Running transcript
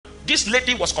this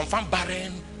lady was confirmed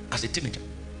barren as a teenager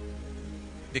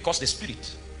because the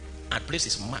spirit had placed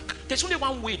his mark. There's only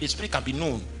one way the spirit can be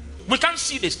known. We can't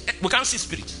see this. We can't see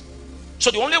spirits.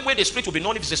 So the only way the spirit will be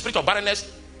known, if it's a spirit of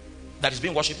barrenness that is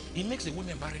being worshipped, it makes the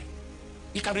women barren.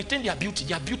 It can retain their beauty,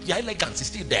 their elegance is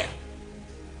still there.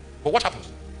 But what happens?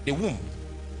 The womb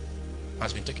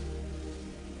has been taken.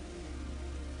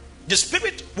 The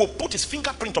spirit will put his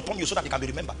fingerprint upon you so that it can be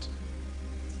remembered.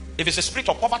 If it's a spirit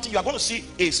of poverty, you are going to see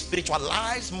a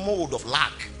spiritualized mode of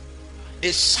lack,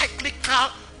 a cyclical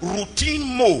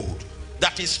routine mode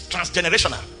that is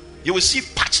transgenerational. You will see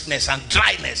parchedness and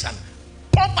dryness and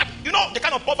poverty. You know, the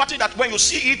kind of poverty that when you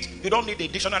see it, you don't need a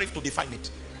dictionary to define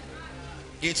it.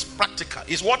 It's practical.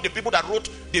 It's what the people that wrote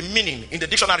the meaning in the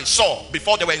dictionary saw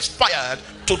before they were inspired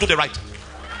to do the writing.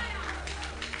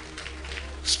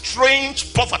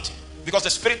 Strange poverty, because the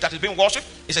spirit that is being worshipped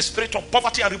is a spirit of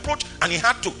poverty and reproach, and he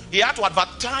had to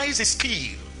advertise his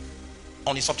skill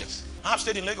on his subjects. I have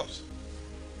stayed in Lagos.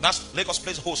 Lagos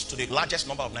plays host to the largest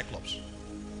number of nightclubs.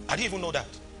 I didn't even know that.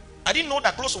 I didn't know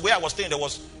that close to where I was staying there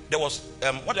was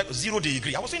 0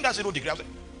 degree. I was saying that 0 degree.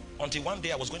 Until one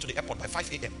day I was going to the airport by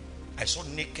 5 a.m. I saw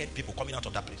naked people coming out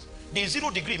of that place. The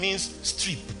 0 degree means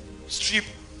strip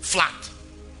flat.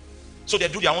 So they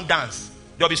do their own dance.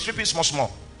 They'll be stripping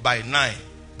small by 9,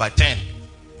 by 10,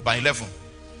 by 11,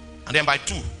 and then by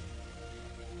 2.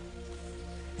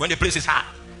 When the place is hot,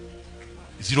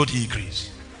 0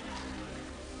 degrees.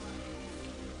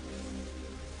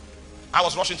 I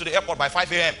was rushing to the airport by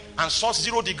 5 a.m. and saw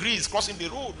 0 degrees crossing the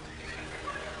road.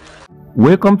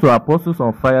 Welcome to Apostles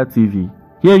on Fire TV.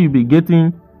 Here you'll be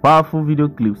getting powerful video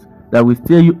clips that will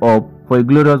stir you up for a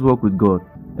glorious walk with God.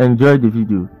 Enjoy the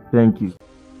video. Thank you.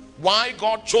 Why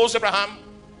God chose Abraham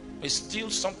is still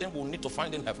something we'll need to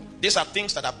find in heaven. These are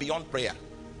things that are beyond prayer.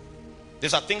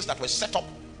 These are things that were set up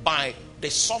by the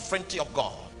sovereignty of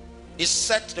God. It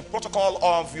set the protocol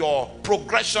of your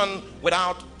progression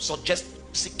without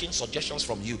seeking suggestions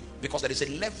from you, because there is a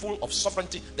level of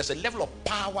sovereignty, there's a level of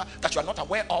power that you are not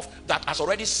aware of that has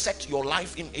already set your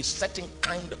life in a certain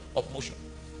kind of motion.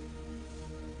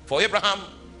 For Abraham,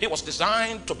 he was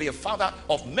designed to be a father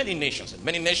of many nations, and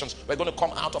many nations were going to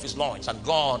come out of his loins, and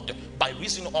God, by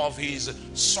reason of his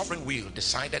sovereign will,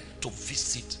 decided to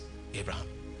visit Abraham.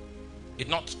 He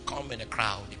did not come in a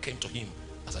crowd. He came to him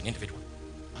as an individual,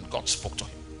 and God spoke to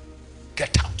him.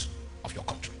 Get out of your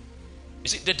country. You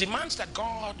see, the demands that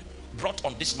God brought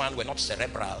on this man were not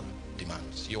cerebral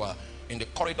demands. You are in the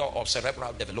corridor of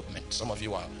cerebral development. Some of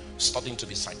you are studying to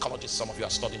be psychologists. Some of you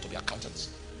are studying to be accountants.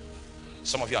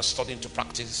 Some of you are studying to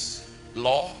practice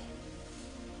law.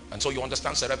 And so you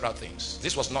understand cerebral things.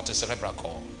 This was not a cerebral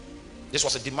call. This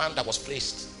was a demand that was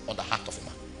placed on the heart of a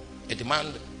man. A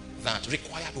demand that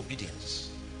required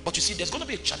obedience. But you see, there's going to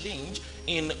be a challenge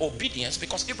in obedience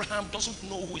because Abraham doesn't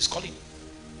know who is calling.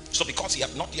 So because he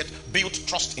had not yet built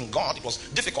trust in God, it was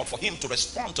difficult for him to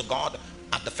respond to God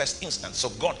at the first instance. So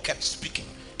God kept speaking,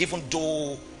 even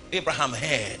though Abraham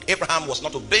heard. Abraham was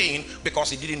not obeying because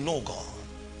he didn't know God.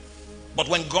 But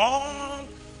when God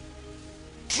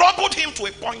troubled him to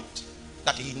a point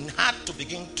that he had to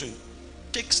begin to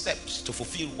take steps to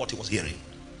fulfill what he was hearing,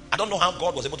 I don't know how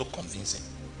God was able to convince him.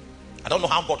 I don't know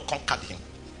how God conquered him.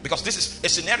 Because this is a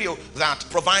scenario that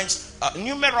provides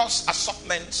numerous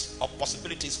assortments of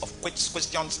possibilities of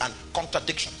questions and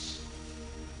contradictions.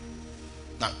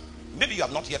 Now, maybe you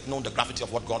have not yet known the gravity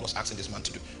of what God was asking this man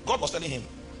to do. God was telling him,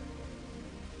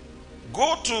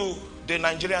 go to the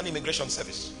Nigerian Immigration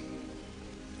Service.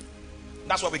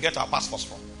 That's where we get our passports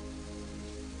from.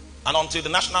 And until the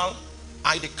national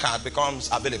ID card becomes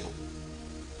available,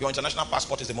 your international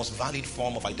passport is the most valid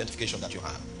form of identification that you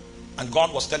have. And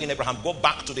God was telling Abraham, go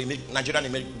back to the Nigerian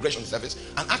Immigration Service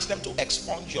and ask them to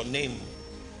expunge your name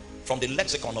from the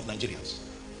lexicon of Nigerians.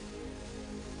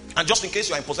 And just in case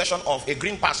you are in possession of a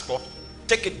green passport,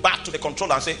 take it back to the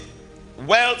controller and say,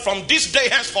 well, from this day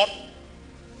henceforth,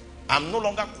 I'm no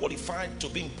longer qualified to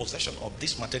be in possession of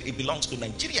this material. It belongs to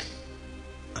Nigeria.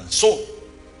 And so,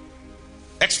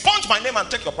 expunge my name and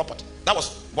take your property. That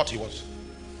was what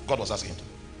God was asking him.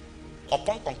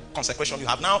 Upon consecration, you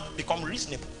have now become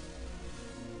reasonable.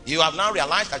 You have now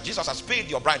realized that Jesus has paid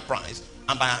your bride price,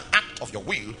 and by an act of your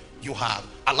will, you have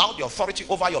allowed the authority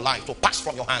over your life to pass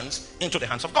from your hands into the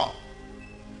hands of God.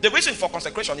 The reason for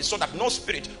consecration is so that no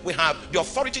spirit will have the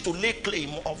authority to lay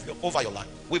claim over your life.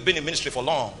 We've been in ministry for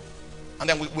long, and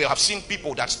then we have seen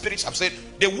people that spirits have said,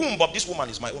 the womb of this woman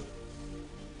is my own.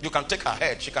 You can take her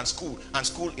head, she can school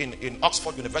in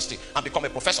Oxford University and become a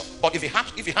professor. But if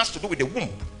it has to do with the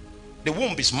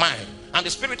womb is mine. And the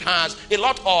spirit has a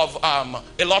lot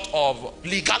of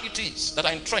legalities that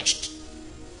are entrenched.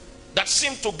 that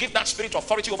seem to give that spirit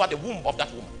authority over the womb of that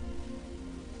woman.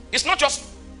 It's not just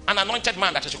an anointed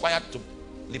man that is required to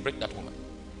liberate that woman.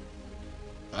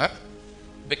 Huh?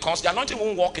 Because the anointing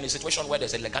won't work in a situation where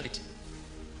there's a legality.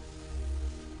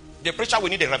 The preacher will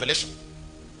need a revelation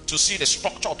to see the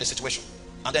structure of the situation,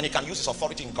 and then he can use his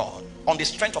authority in God on the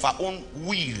strength of her own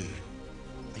will.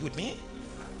 Are you with me?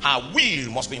 Her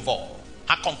will must be involved.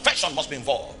 Her confession must be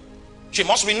involved. She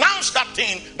must renounce that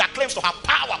thing that claims to have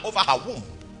power over her womb.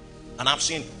 And I've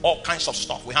seen all kinds of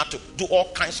stuff. We had to do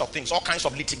all kinds of things, all kinds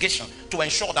of litigation to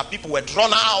ensure that people were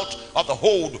drawn out of the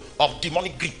hold of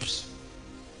demonic grips.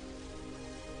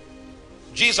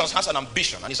 Jesus has an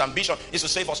ambition, and his ambition is to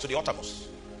save us to the uttermost.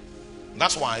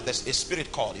 That's why there's a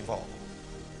spirit call involved.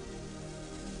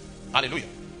 Hallelujah.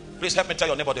 Please help me tell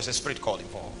your neighbor there's a spirit call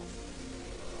involved.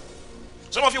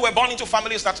 Some of you were born into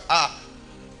families that are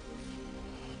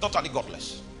totally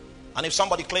godless. And if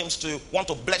somebody claims to want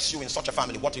to bless you in such a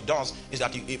family, what he does is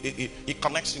that he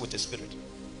connects you with the spirit.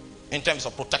 In terms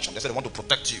of protection, they say they want to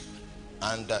protect you.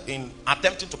 And in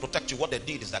attempting to protect you, what they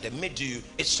did is that they made you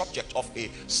a subject of a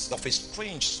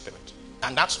strange spirit.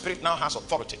 And that spirit now has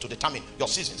authority to determine your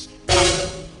seasons.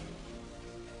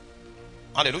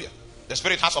 Hallelujah. The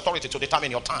spirit has authority to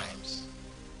determine your times.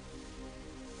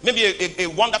 Maybe a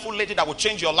wonderful lady that will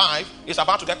change your life is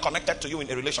about to get connected to you in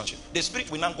a relationship. The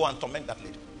spirit will now go and torment that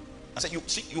lady. I said,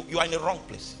 you are in the wrong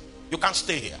place. You can't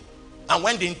stay here. And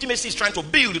when the intimacy is trying to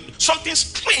build, something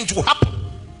strange will happen.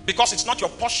 Because it's not your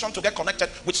portion to get connected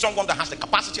with someone that has the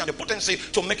capacity and the potency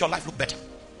to make your life look better.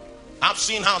 I've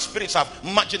seen how spirits have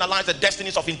marginalized the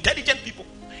destinies of intelligent people.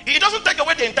 It doesn't take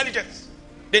away the intelligence.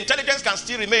 The intelligence can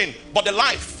still remain, but the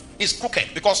life is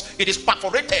crooked because it is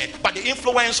perforated by the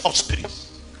influence of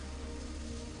spirits.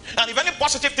 And if any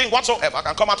positive thing whatsoever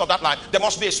can come out of that life, there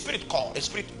must be a spirit call, a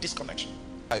spirit disconnection.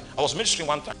 I was ministering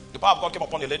one time. The power of God came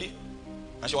upon a lady,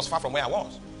 and she was far from where I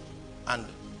was. And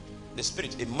the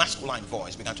spirit, a masculine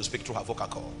voice, began to speak through her vocal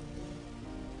cord.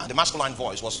 And the masculine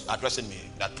voice was addressing me,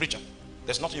 that preacher,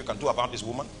 there's nothing you can do about this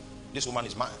woman. This woman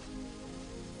is mine.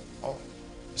 Oh,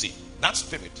 see, that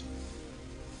spirit,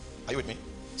 are you with me,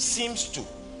 seems to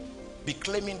be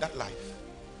claiming that life.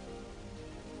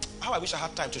 How I wish I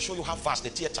had time to show you how vast the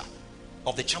theater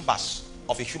of the chambers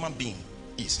of a human being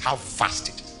is. How vast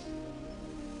it is.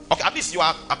 Okay, at least you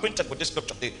are acquainted with this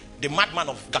scripture, the madman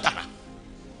of Gadara.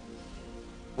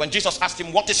 When Jesus asked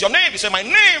him, what is your name? He said, my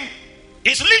name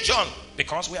is Legion,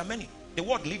 because we are many. The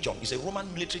word Legion is a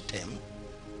Roman military term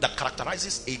that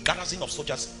characterizes a garrison of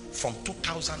soldiers from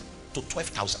 2,000 to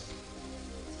 12,000.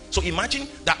 So imagine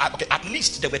that at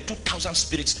least there were 2,000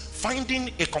 spirits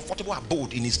finding a comfortable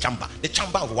abode in his chamber, the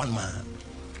chamber of one man.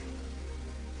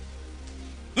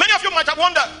 Many of you might have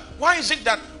wondered, why is it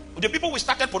that the people we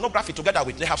started pornography together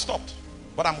with, they have stopped,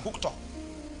 but I'm hooked up.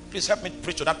 Please help me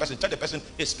preach to that person. Tell the person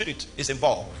a spirit is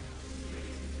involved.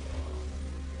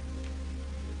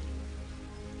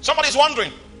 Somebody is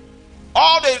wondering,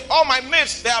 all my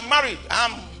mates, they are married.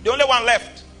 I'm the only one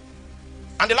left.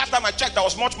 And the last time I checked, I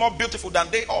was much more beautiful than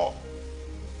they all.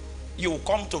 You will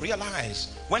come to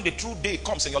realize when the true day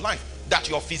comes in your life that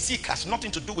your physique has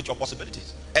nothing to do with your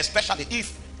possibilities, especially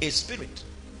if a spirit.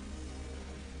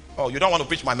 Oh, you don't want to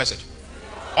preach my message.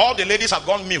 All the ladies have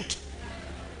gone mute.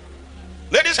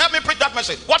 Ladies, help me preach that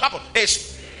message. What happened?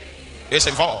 It's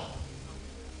involved.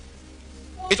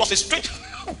 It was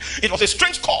a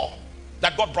strange call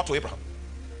that God brought to Abraham.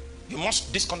 You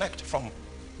must disconnect from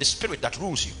the spirit that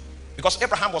rules you. Because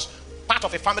Abraham was part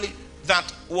of a family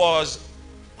that was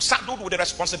saddled with the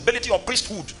responsibility of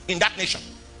priesthood in that nation.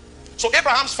 So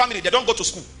Abraham's family, they don't go to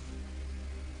school.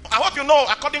 I hope you know,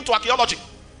 according to archaeology,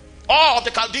 all of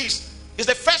the Chaldees is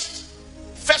the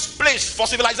first place for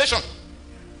civilization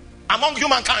among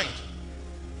humankind.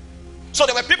 So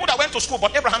there were people that went to school,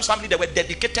 but Abraham's family, they were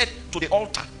dedicated to the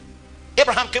altar.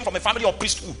 Abraham came from a family of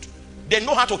priesthood. They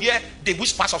know how to hear the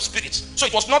whispers of spirits. So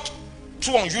it was not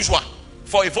too unusual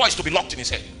for a voice to be locked in his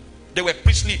head. They were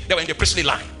in the priestly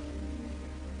line.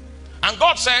 And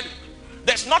God said,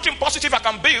 there's nothing positive I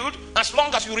can build as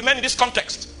long as you remain in this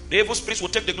context. The evil spirits will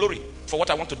take the glory for what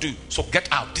I want to do. So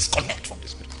get out, disconnect from the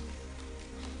spirits.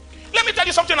 Let me tell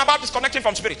you something about disconnecting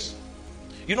from spirits.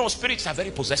 You know, spirits are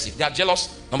very possessive. They are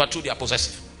jealous. Number two, they are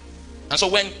possessive. And so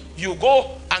when you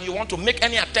go and you want to make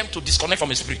any attempt to disconnect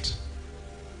from a spirit,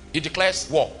 it declares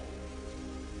war.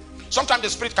 Sometimes the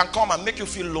spirit can come and make you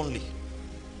feel lonely.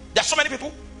 There are so many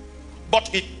people,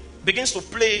 but it begins to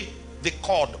play the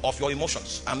chord of your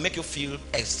emotions and make you feel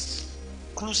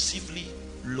exclusively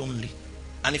lonely.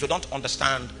 And if you don't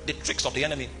understand the tricks of the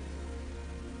enemy,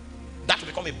 that will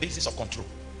become a basis of control.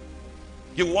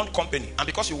 You want company, and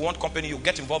because you want company, you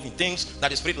get involved in things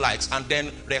that the spirit likes, and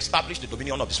then reestablish the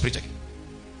dominion of the spirit again.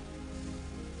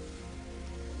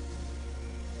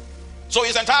 So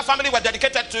his entire family were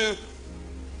dedicated to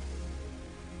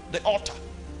the altar,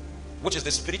 which is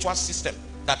the spiritual system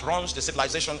that runs the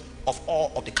civilization of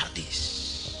all of the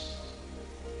Chaldees.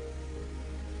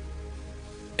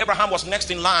 Abraham was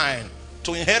next in line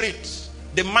to inherit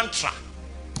the mantra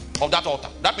of that altar.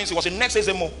 That means he was the next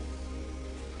Ezemo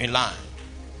in line.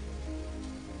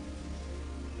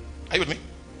 Are you with me?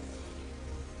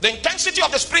 The intensity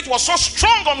of the spirit was so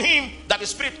strong on him that the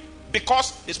spirit,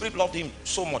 because the spirit loved him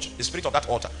so much, the spirit of that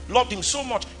altar loved him so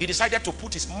much, he decided to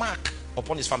put his mark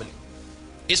upon his family.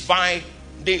 It's by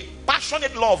the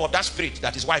passionate love of that spirit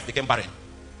that his wife became barren.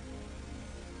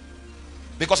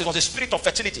 Because it was a spirit of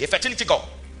fertility, a fertility god.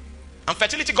 And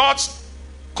fertility gods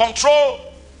control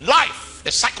life,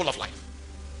 the cycle of life.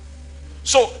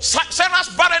 So Sarah's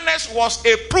barrenness was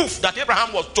a proof that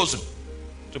Abraham was chosen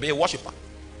to be a worshipper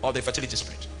of the fertility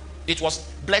spirit. It was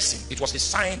blessing. It was a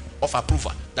sign of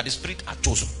approval that the spirit had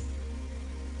chosen.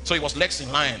 So he was next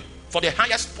in line for the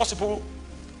highest possible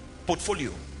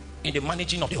portfolio in the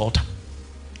managing of the altar.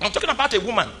 I'm talking about a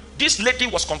woman. This lady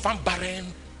was confirmed barren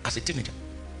as a teenager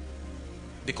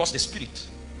because the spirit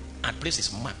had placed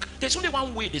his mark. There's only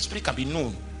one way the spirit can be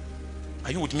known.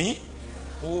 Are you with me?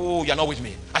 Oh, you're not with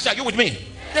me. I said, are you with me?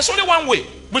 There's only one way.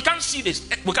 We can't see this.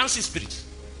 We can't see spirits.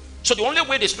 So the only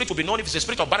way the spirit will be known, if it's a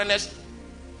spirit of barrenness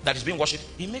that is being worshipped,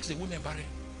 he makes the women barren.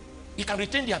 He can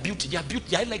retain their beauty,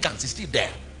 their elegance is still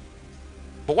there.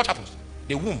 But what happens?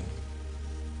 The womb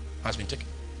has been taken.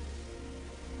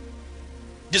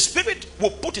 The spirit will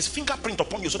put his fingerprint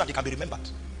upon you so that it can be remembered.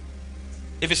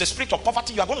 If it's a spirit of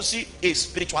poverty, you are going to see a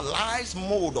spiritualized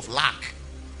mode of lack,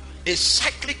 a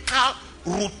cyclical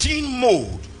routine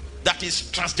mode that is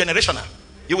transgenerational.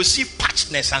 You will see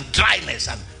parchness and dryness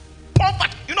and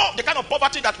poverty. You know, the kind of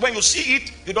poverty that when you see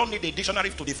it, you don't need a dictionary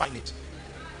to define it.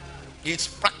 It's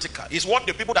practical. It's what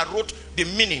the people that wrote the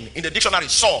meaning in the dictionary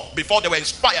saw before they were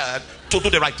inspired to do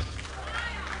the right thing.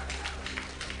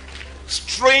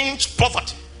 Strange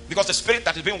poverty, because the spirit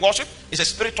that is being worshipped is a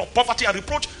spirit of poverty and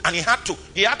reproach, and he had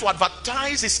to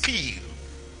advertise his skill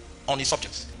on his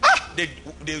subjects.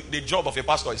 The job of a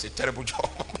pastor is a terrible job.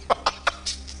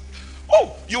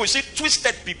 Oh, you will see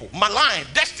twisted people, malign,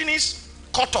 destinies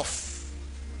cut off,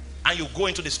 and you go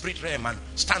into the spirit realm and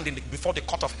stand before the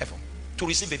court of heaven to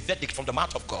receive a verdict from the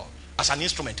mouth of God as an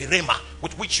instrument, a rhema,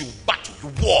 with which you battle,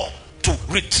 you war to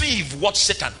retrieve what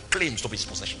Satan claims to be his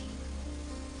possession.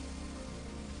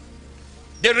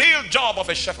 The real job of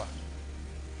a shepherd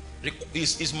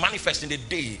is manifest in the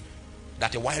day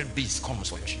that a wild beast comes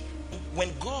for your sheep.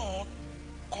 When God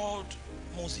called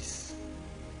Moses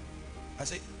and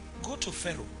said, go to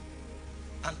Pharaoh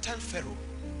and tell Pharaoh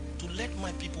to let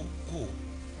my people go.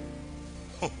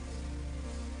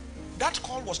 That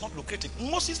call was not lucrative.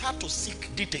 Moses had to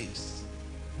seek details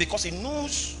because he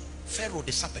knows Pharaoh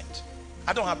the serpent.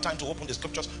 I don't have time to open the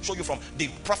scriptures, show you from the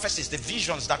prophecies, the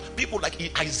visions that people like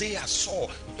Isaiah saw,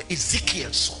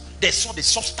 Ezekiel saw. They saw the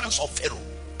substance of Pharaoh,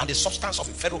 and the substance of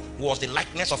Pharaoh was the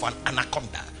likeness of an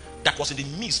anaconda that was in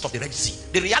the midst of the Red Sea.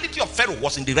 The reality of Pharaoh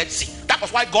was in the Red Sea. That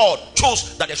was why God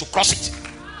chose that they should cross it.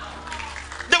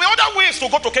 There were other ways to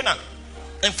go to Canaan.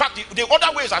 In fact, the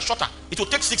other ways are shorter. It will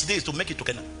take 6 days to make it to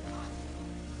Canaan.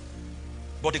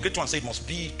 But the great one said it must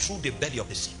be through the belly of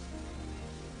the sea.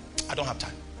 I don't have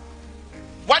time.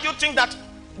 Why do you think that?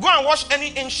 Go and watch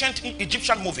any ancient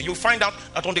Egyptian movie. You'll find out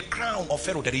that on the crown of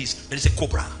Pharaoh there is a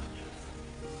cobra.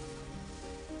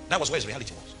 That was where his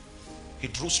reality was. He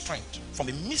drew strength from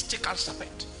a mystical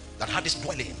serpent that had his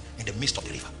dwelling in the midst of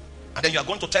the river. And then you are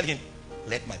going to tell him,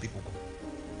 let my people go.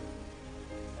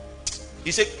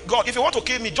 He said, God, if you want to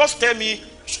kill me, just tell me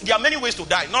there are many ways to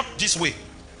die, not this way.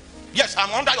 Yes,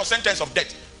 I'm under your sentence of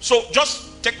death, so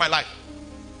just take my life.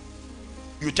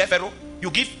 You tell Pharaoh, you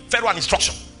give Pharaoh an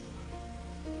instruction.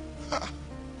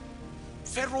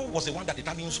 Pharaoh was the one that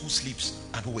determines who sleeps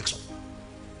and who wakes up,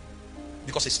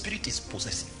 because a spirit is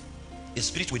possessive. A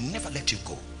spirit will never let you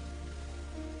go.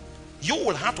 You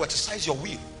will have to exercise your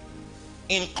will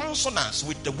in consonance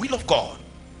with the will of God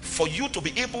for you to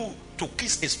be able to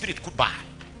kiss a spirit goodbye.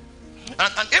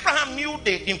 And Abraham knew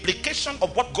the implication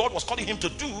of what God was calling him to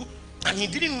do, and he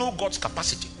didn't know God's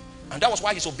capacity, and that was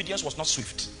why his obedience was not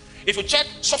swift. If you check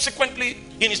subsequently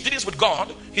in his dealings with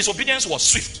God, his obedience was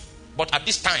swift, but at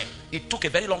this time it took a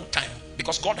very long time,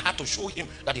 because God had to show him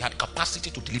that he had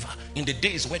capacity to deliver in the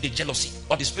days where the jealousy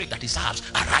or the spirit that he serves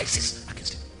arises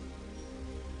against him.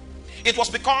 It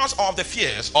was because of the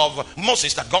fears of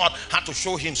Moses that God had to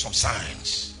show him some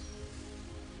signs.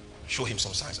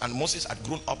 And Moses had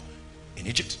grown up in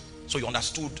Egypt. So he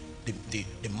understood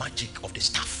the magic of the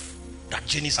staff. That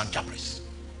Jannes and Jambres,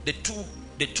 the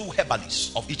two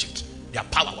herbalists of Egypt, their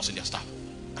power was in their staff.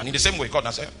 And in the same way, God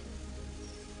has said,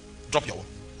 drop your own.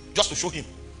 Just to show him.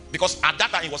 Because at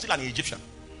that time, he was still an Egyptian.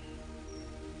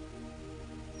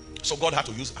 So God had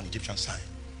to use an Egyptian sign.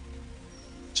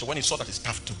 So when he saw that his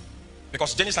staff too,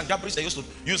 because Jannes and Jambres, they used to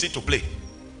use it to play,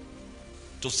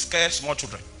 to scare small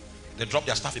children. They drop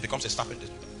their staff, it becomes a staff.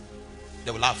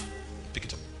 They will laugh, pick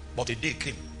it up. But a day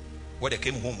came where they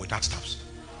came home without staffs.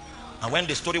 And when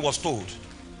the story was told,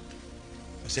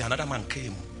 they say another man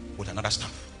came with another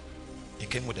staff. He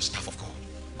came with the staff of God.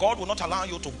 God will not allow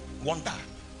you to wander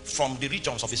from the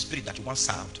regions of the spirit that you once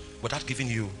served without giving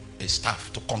you a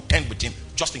staff to contend with him,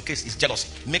 just in case his jealousy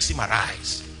makes him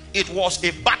arise. It was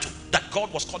a battle that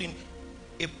God was calling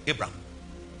Abraham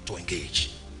to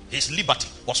engage. His liberty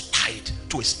was tied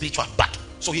to a spiritual battle.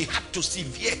 So he had to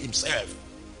sever himself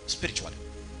spiritually.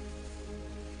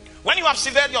 When you have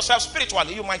severed yourself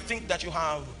spiritually, you might think that you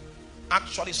have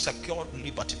actually secured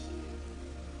liberty.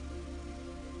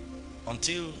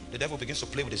 Until the devil begins to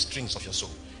play with the strings of your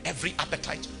soul. Every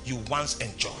appetite you once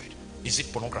enjoyed. Is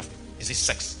it pornography? Is it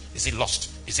sex? Is it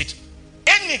lust? Is it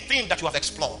anything that you have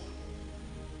explored?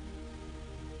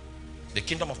 The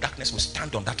kingdom of darkness will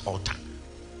stand on that altar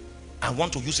and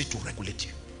want to use it to regulate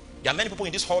you. There are many people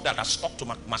in this hall that are stuck to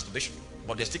masturbation,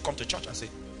 but they still come to church and say,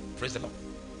 praise the Lord.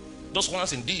 Those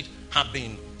ones indeed have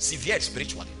been severed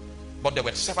spiritually, but there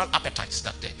were several appetites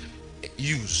that they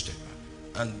used,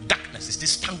 and darkness is still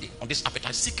standing on this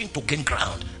appetite, seeking to gain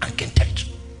ground and gain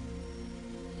territory.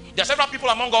 There are several people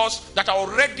among us that are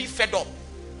already fed up,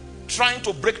 trying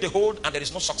to break the hold, and there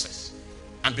is no success.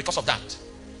 And because of that,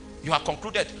 you have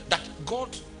concluded that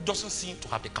God doesn't seem to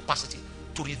have the capacity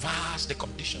to reverse the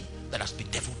condition that has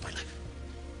bedeviled my life.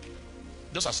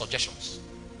 Those are suggestions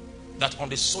that on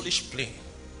the soulish plane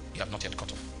you have not yet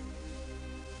cut off.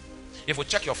 If we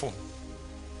check your phone,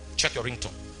 check your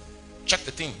ringtone, check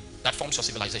the thing that forms your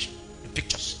civilization, the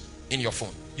pictures in your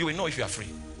phone, you will know if you are free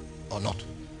or not.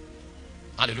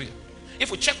 Hallelujah.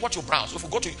 If we check what you browse, if we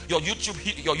go to your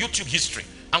YouTube history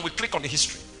and we click on the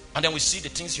history, and then we see the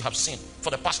things you have seen for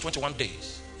the past 21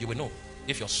 days, you will know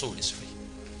if your soul is free.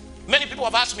 Many people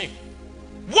have asked me,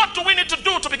 what do we need to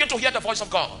do to begin to hear the voice of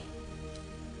God?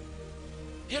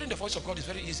 Hearing the voice of God is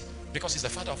very easy because he's the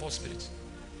Father of all spirits.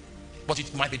 But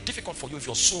it might be difficult for you if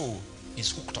your soul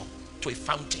is hooked up to a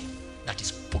fountain that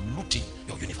is polluting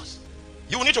your universe.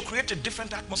 You will need to create a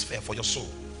different atmosphere for your soul,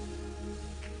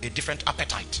 a different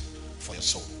appetite for your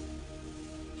soul.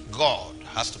 God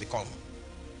has to become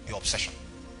your obsession,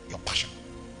 your passion.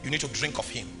 You need to drink of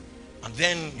him, and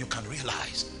then you can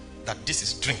realize that this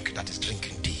is drink that is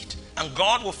drink indeed. And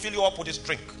God will fill you up with his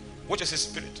drink, which is his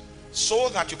spirit, so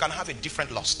that you can have a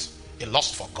different lust. A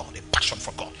lust for God, a passion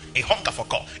for God, a hunger for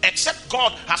God. Except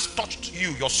God has touched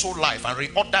you, your soul life, and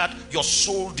reordered your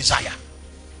soul desire,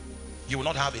 you will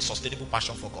not have a sustainable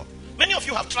passion for God. Many of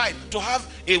you have tried to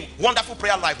have a wonderful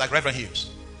prayer life like Reverend Hughes.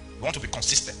 You want to be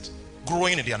consistent,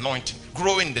 growing in the anointing,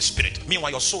 growing in the spirit.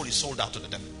 Meanwhile, your soul is sold out to the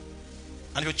devil.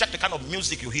 And if you check the kind of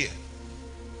music you hear,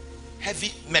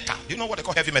 heavy metal. Do you know what they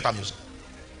call heavy metal music?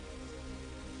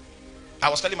 I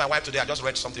was telling my wife today, I just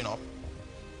read something up.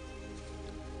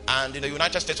 And in the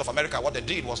United States of America, what they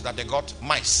did was that they got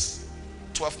mice,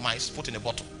 12 mice put in a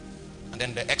bottle. And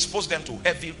then they exposed them to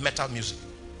heavy metal music.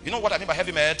 You know what I mean by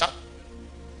heavy metal?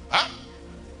 Huh?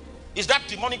 Is that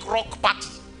demonic rock party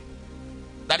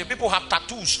that the people have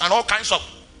tattoos and all kinds of...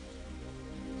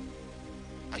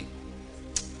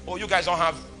 Oh, you guys don't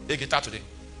have a guitar today.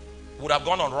 Would have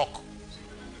gone on rock.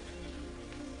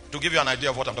 To give you an idea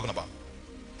of what I'm talking about.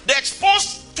 They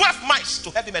exposed 12 mice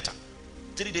to heavy metal.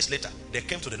 3 days later, they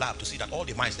came to the lab to see that all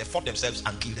the mice, they fought themselves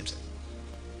and killed themselves.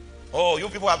 Oh, you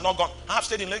people have not gone. I have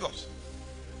stayed in Lagos.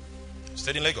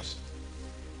 Stayed in Lagos.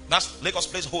 That's Lagos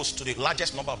plays host to the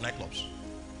largest number of nightclubs.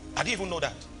 I didn't even know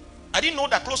that. I didn't know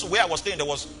that close to where I was staying, there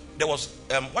was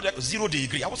 0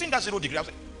 degree. I was in that 0 degree.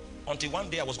 Until one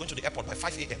day I was going to the airport by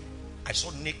 5 a.m. I saw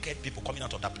naked people coming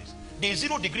out of that place. The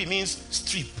 0 degree means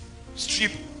strip,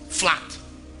 flat.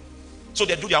 So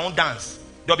they do their own dance.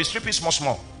 They'll be stripping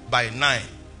small, by 9,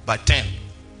 by 10,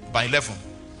 by 11,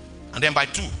 and then by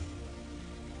 2.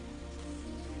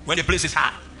 When the place is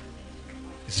hot,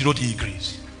 0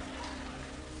 degrees.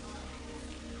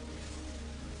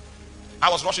 I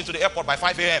was rushing to the airport by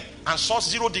 5 a.m. and saw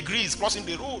 0 degrees crossing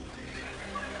the road.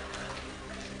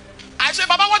 I said,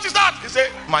 Baba, what is that? He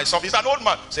said, my son. He's an old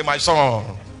man. Say, my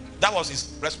son. That was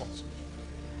his response.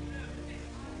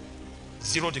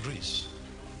 0 degrees.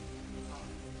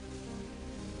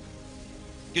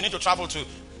 You need to travel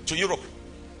to Europe,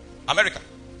 America,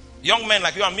 Young men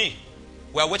like you and me,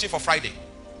 we are waiting for Friday.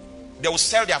 They will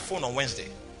sell their phone on Wednesday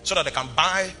so that they can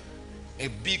buy a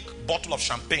big bottle of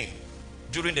champagne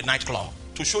during the nightclub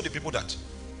to show the people that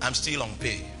I'm still on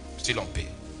pay. Still on pay.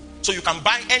 So you can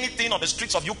buy anything on the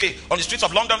streets of UK, on the streets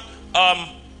of London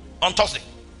on Thursday.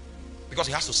 Because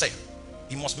he has to sell.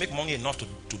 He must make money enough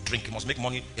to drink. He must make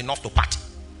money enough to party.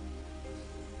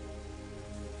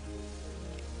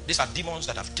 These are demons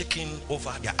that have taken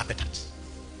over their appetites.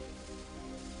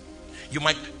 You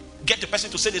might get the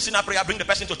person to say the sinner prayer, bring the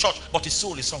person to church, but his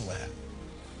soul is somewhere.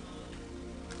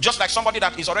 Just like somebody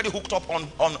that is already hooked up on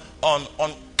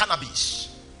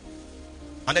cannabis,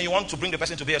 and then you want to bring the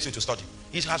person to BSU to study.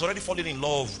 He has already fallen in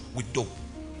love with dope,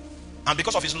 and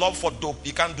because of his love for dope,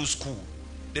 he can't do school.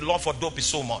 The love for dope is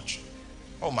so much.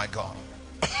 Oh my God.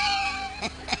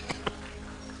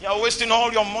 You are wasting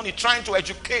all your money trying to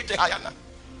educate a hyena.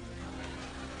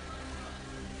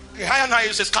 A hyena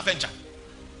is a scavenger.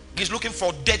 He's looking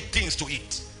for dead things to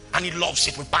eat, and he loves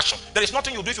it with passion. There is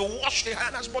nothing you do if you wash the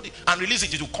hyena's body and release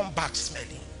it, it will come back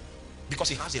smelling, because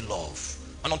he has a love,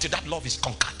 and until that love is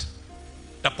conquered,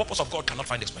 the purpose of God cannot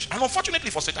find expression. And unfortunately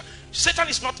for Satan, Satan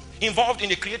is not involved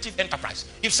in a creative enterprise.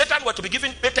 If Satan were to be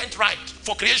given patent right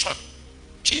for creation,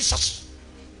 Jesus,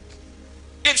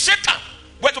 if Satan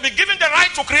were to be given the right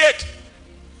to create,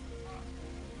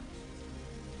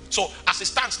 so as it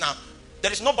stands now,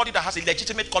 there is nobody that has a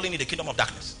legitimate calling in the kingdom of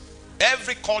darkness.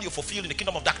 Every call you fulfill in the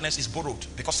kingdom of darkness is borrowed,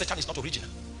 because Satan is not original.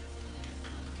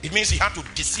 It means he had to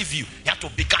deceive you, he had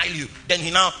to beguile you, then he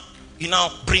now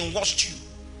brainwashed you,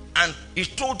 and he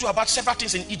told you about several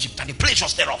things in Egypt and the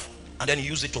pleasures thereof, and then he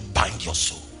used it to bind your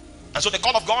soul. And so the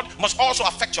call of God must also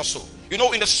affect your soul. You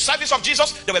know, in the service of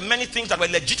Jesus, there were many things that were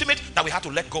legitimate that we had to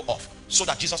let go of, so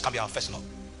that Jesus can be our first love.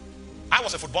 I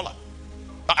was a footballer.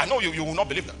 I know you will not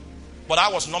believe that, but I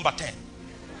was number 10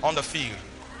 on the field.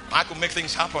 I could make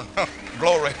things happen.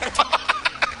 Glory.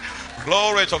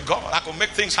 Glory to God. I could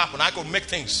make things happen. I could make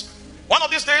things. One of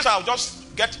these days I'll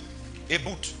just get a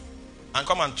boot and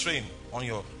come and train on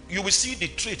your. You will see the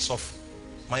traits of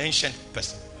my ancient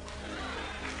person.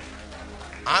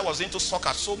 I was into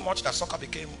soccer so much that soccer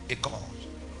became a god.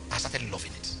 I started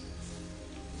loving it.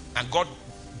 And God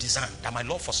designed that my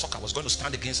love for soccer was going to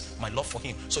stand against my love for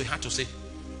him. So he had to say,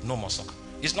 no more soccer.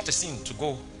 It's not a sin to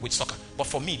go with soccer, but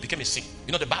for me it became a sin.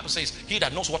 You know, the Bible says, he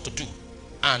that knows what to do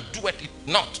and doeth it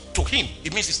not, to him,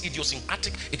 it means it's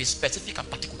idiosyncratic, it is specific and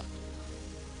particular.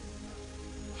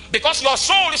 Because your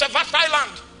soul is a vast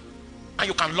island, and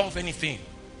you can love anything.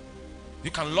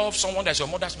 You can love someone that's your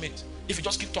mother's mate if you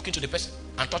just keep talking to the person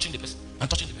and touching the person and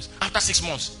touching the person. After 6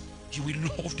 months, you will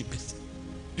love the person.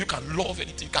 You can love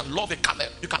anything. You can love a camel,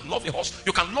 you can love a horse,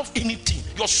 you can love anything.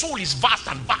 Your soul is vast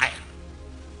and vile.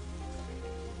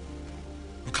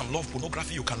 You can love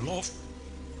pornography. You can love.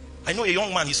 I know a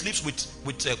young man. He sleeps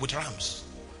with rams.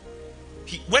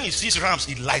 When he sees rams,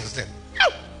 he likes them.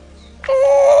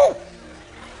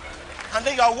 And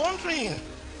then you are wondering,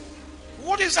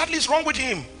 what exactly is wrong with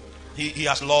him? He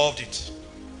has loved it.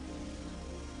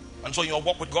 And so in your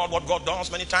walk with God, what God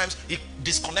does many times, he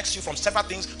disconnects you from several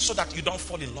things so that you don't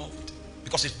fall in love with it.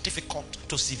 Because it's difficult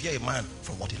to sever a man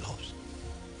from what he loves.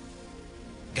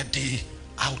 Get thee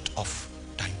out of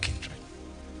thy kindred.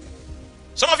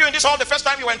 Some of you in this hall, the first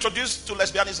time you were introduced to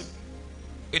lesbianism,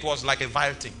 it was like a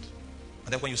vile thing.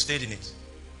 And then when you stayed in it,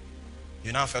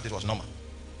 you now felt it was normal.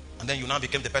 And then you now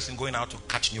became the person going out to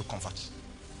catch new comforts.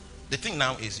 The thing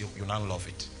now is you now love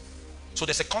it. So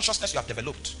there's a consciousness you have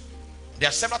developed. There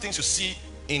are several things you see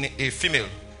in a female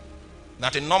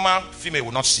that a normal female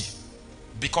will not see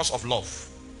because of love.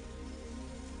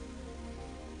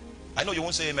 I know you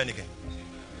won't say amen again.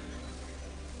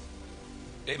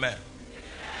 Amen.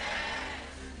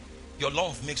 Your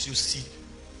love makes you see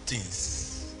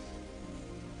things.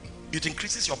 It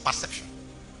increases your perception.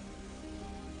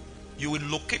 You will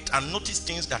locate and notice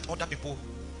things that other people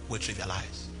will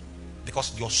trivialize,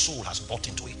 because your soul has bought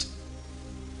into it.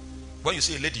 When you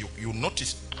see a lady, you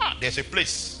notice, there's a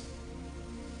place.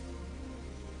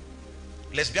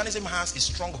 Lesbianism has a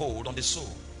stronghold on the soul.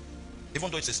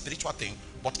 Even though it's a spiritual thing,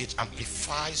 but it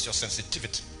amplifies your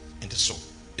sensitivity in the soul.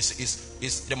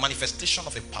 It's the manifestation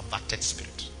of a perverted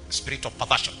spirit. Spirit of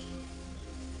perversion.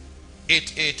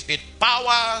 It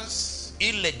powers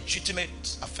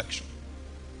illegitimate affection.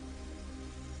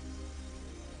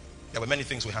 There were many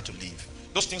things we had to leave.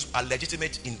 Those things are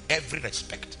legitimate in every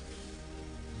respect,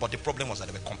 but the problem was that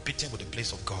they were competing with the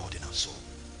place of God in our soul.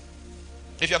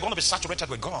 If you are going to be saturated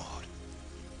with God,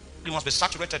 you must be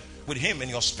saturated with him in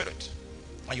your spirit,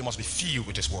 and you must be filled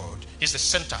with his word. He's the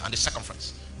center and the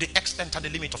circumference, the extent and the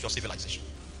limit of your civilization.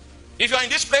 If you are in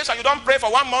this place and you don't pray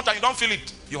for 1 month and you don't feel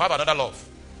it, you have another love.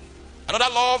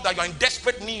 Another love that you are in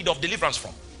desperate need of deliverance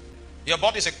from. Your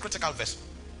body is a critical vessel.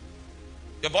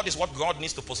 Your body is what God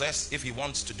needs to possess if he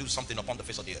wants to do something upon the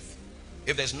face of the earth.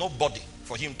 If there's no body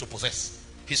for him to possess,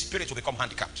 his spirit will become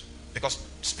handicapped. Because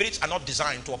spirits are not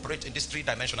designed to operate in this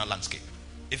three-dimensional landscape.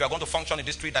 If you are going to function in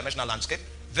this three-dimensional landscape,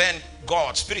 then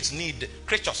spirits need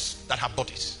creatures that have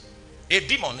bodies. A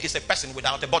demon is a person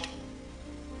without a body.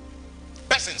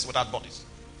 Persons without bodies.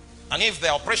 And if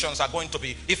their operations are going to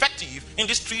be effective in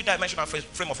this three-dimensional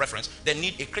frame of reference, they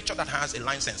need a creature that has a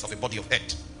license of a body of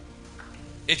head.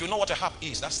 If you know what a harp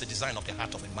is, that's the design of the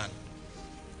heart of a man.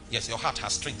 Yes, your heart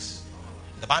has strings.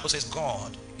 The Bible says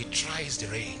God, he tries the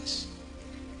reins.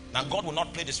 Now God will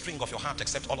not play the string of your heart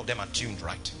except all of them are tuned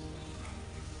right.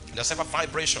 There are several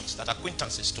vibrations that are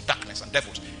acquaintances to darkness and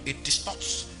devils. It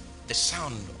distorts the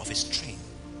sound of a string,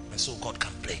 and so God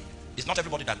can play. It's not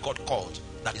everybody that God called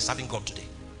that is serving God today,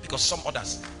 because some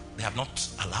others, they have not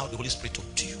allowed the Holy Spirit to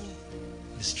tune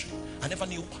the string. I never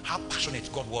knew how passionate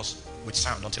God was with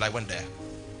sound until I went there,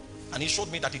 and he showed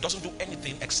me that he doesn't do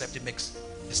anything except he makes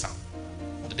a sound.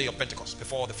 On the day of Pentecost,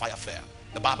 before the fire fell,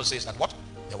 the Bible says that what?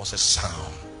 There was a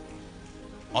sound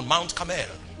on Mount Carmel.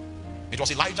 It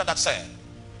was Elijah that said,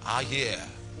 I hear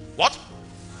what?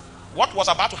 What was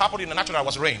about to happen in the natural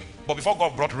was rain. But before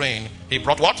God brought rain, he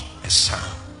brought what? A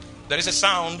sound. There is a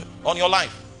sound on your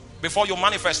life. Before you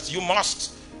manifest, you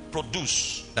must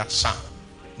produce that sound.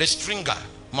 The stringer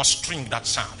must string that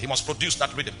sound. He must produce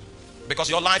that rhythm. Because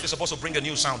your life is supposed to bring a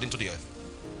new sound into the earth.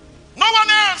 No one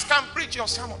else can preach your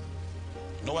sermon.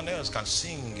 No one else can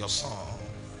sing your song.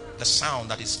 The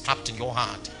sound that is trapped in your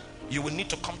heart. You will need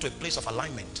to come to a place of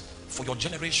alignment for your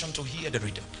generation to hear the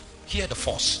rhythm, hear the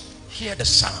force, hear the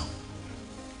sound.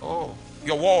 Oh,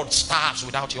 your world starves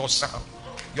without your sound.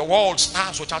 Your world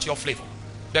starves without your flavor.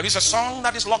 There is a song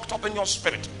that is locked up in your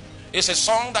spirit. It's a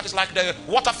song that is like the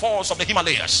waterfalls of the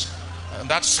Himalayas. And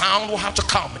that sound will have to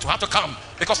come. It will have to come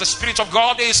because the Spirit of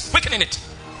God is quickening it.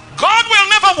 God will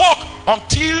never walk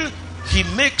until he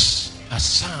makes a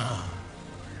sound.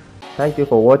 Thank you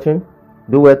for watching.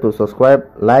 Do well to subscribe,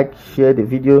 like, share the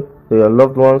video to your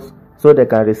loved ones so they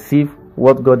can receive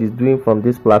what God is doing from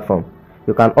this platform.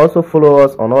 You can also follow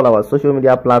us on all our social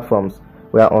media platforms.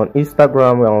 We are on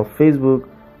Instagram, we are on Facebook,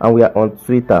 and we are on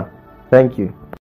Twitter. Thank you.